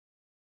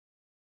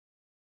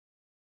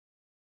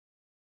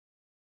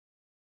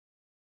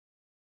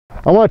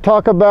I want to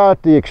talk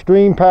about the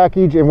Xtreme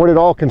package and what it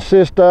all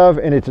consists of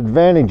and its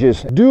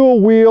advantages. Dual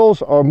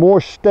wheels are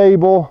more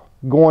stable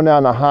going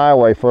down the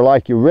highway. For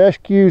like your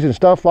rescues and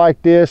stuff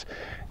like this,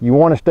 you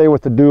want to stay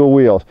with the dual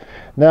wheels.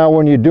 Now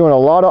when you're doing a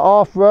lot of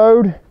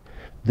off-road,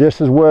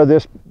 this is where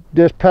this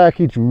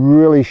package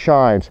really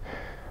shines.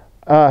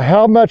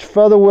 How much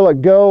further will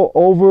it go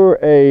over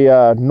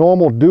a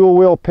normal dual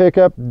wheel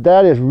pickup?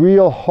 That is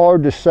real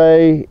hard to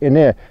say. And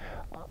then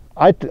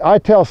I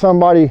tell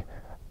somebody,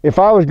 if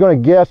I was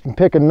going to guess and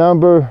pick a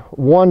number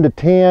 1 to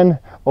 10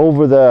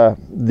 over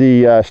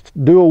the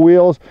dual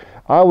wheels,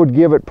 I would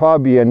give it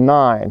probably a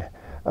 9.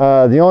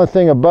 The only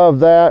thing above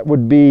that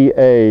would be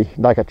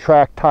like a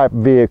track type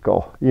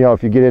vehicle, you know,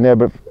 if you get in there.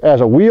 But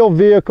as a wheel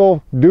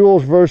vehicle,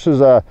 duals versus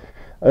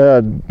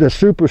the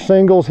super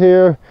singles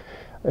here,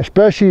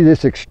 especially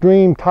this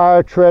Xtreme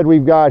tire tread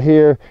we've got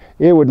here,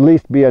 it would at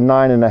least be a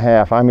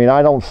 9.5. I mean,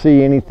 I don't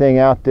see anything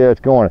out there that's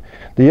going.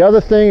 The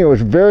other thing that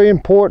was very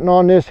important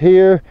on this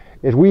here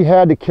is we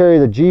had to carry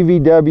the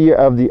GVW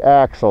of the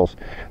axles.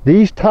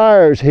 These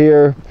tires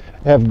here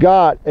have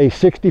got a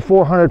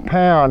 6,400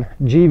 pound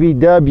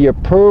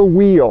GVW per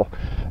wheel,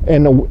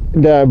 and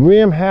the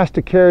rim has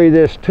to carry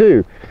this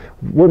too.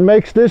 What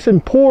makes this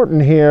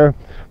important here,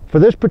 for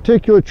this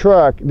particular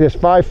truck, this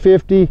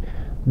 550,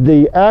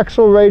 the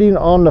axle rating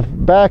on the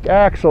back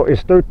axle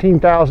is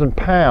 13,000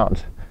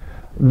 pounds.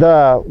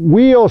 The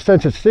wheel,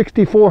 since it's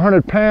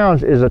 6,400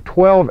 pounds, is a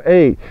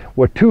 12.8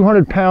 with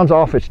 200 pounds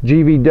off its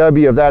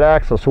GVW of that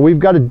axle. So we've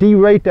got to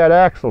derate that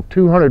axle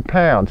 200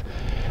 pounds.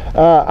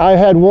 I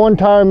had one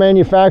tire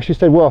manufacturer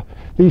said, well,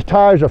 these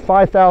tires are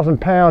 5,000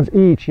 pounds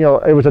each. You know,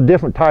 it was a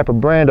different type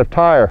of brand of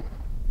tire.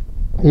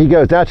 He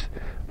goes, that's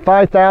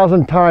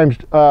 5,000 times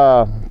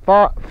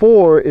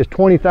 4 is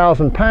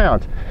 20,000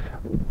 pounds.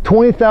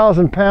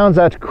 20,000 pounds,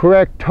 that's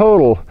correct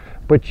total,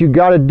 but you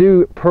got to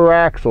do per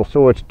axle.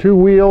 So it's 2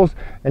 wheels,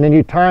 and then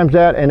you times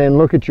that and then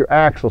look at your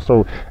axle.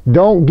 So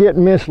don't get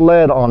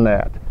misled on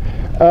that.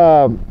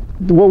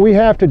 What we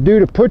have to do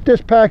to put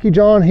this package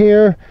on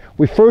here,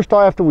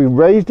 after we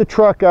raise the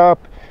truck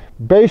up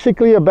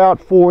basically about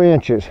 4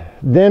 inches,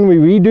 then we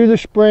redo the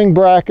spring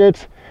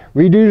brackets,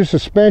 redo the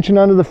suspension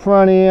under the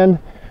front end.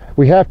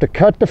 We have to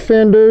cut the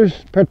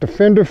fenders, put the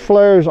fender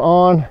flares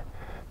on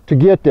to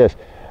get this.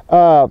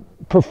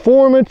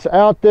 Performance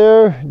out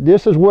there,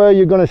 this is where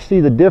you're going to see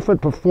the different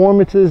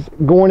performances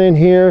going in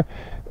here.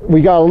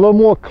 We got a little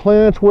more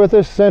clearance with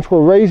us. Since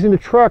we're raising the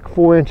truck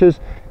 4 inches,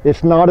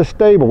 it's not as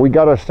stable. We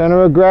got our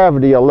center of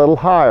gravity a little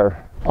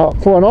higher.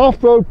 For an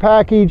off-road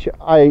package,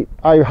 I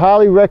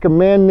highly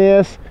recommend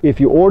this. If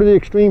you order the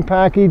Xtreme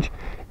package,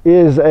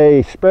 is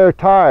a spare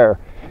tire.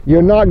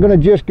 You're not going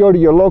to just go to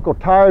your local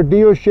tire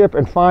dealership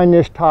and find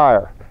this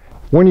tire.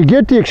 When you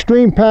get the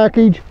Xtreme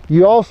package,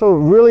 you also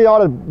really ought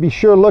to be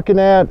sure looking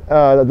at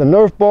the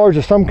Nerf bars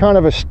or some kind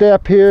of a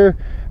step here,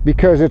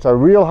 because it's a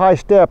real high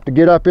step to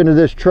get up into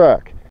this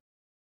truck.